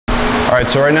All right,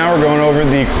 so right now we're going over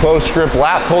the close grip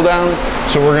lat pull down.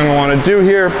 So what we're gonna wanna do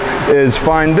here is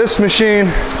find this machine,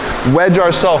 wedge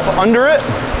ourselves under it.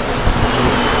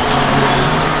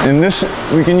 And this,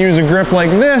 we can use a grip like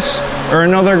this or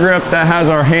another grip that has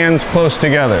our hands close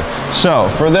together. So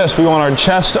for this, we want our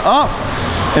chest up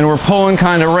and we're pulling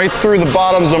kind of right through the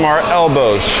bottoms of our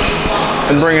elbows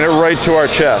and bringing it right to our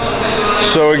chest.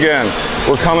 So again,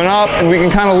 we're coming up and we can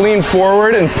kind of lean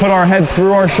forward and put our head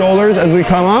through our shoulders as we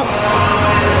come up.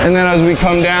 And then as we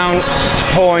come down,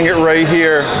 pulling it right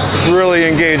here, really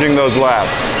engaging those lats.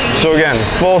 So again,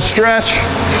 full stretch,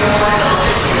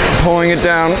 pulling it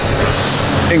down,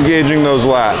 engaging those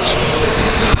lats.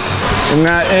 And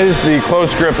that is the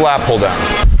close grip lat pull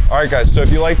down. All right guys, so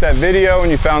if you liked that video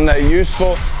and you found that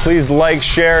useful, please like,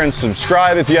 share, and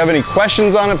subscribe. If you have any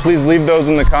questions on it, please leave those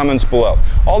in the comments below.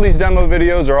 All these demo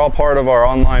videos are all part of our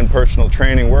online personal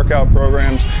training workout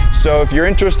programs. So if you're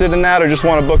interested in that or just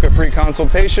want to book a free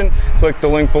consultation, click the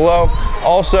link below.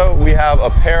 Also, we have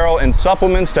apparel and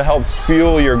supplements to help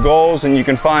fuel your goals, and you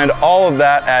can find all of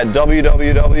that at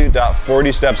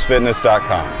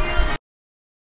www.40stepsfitness.com.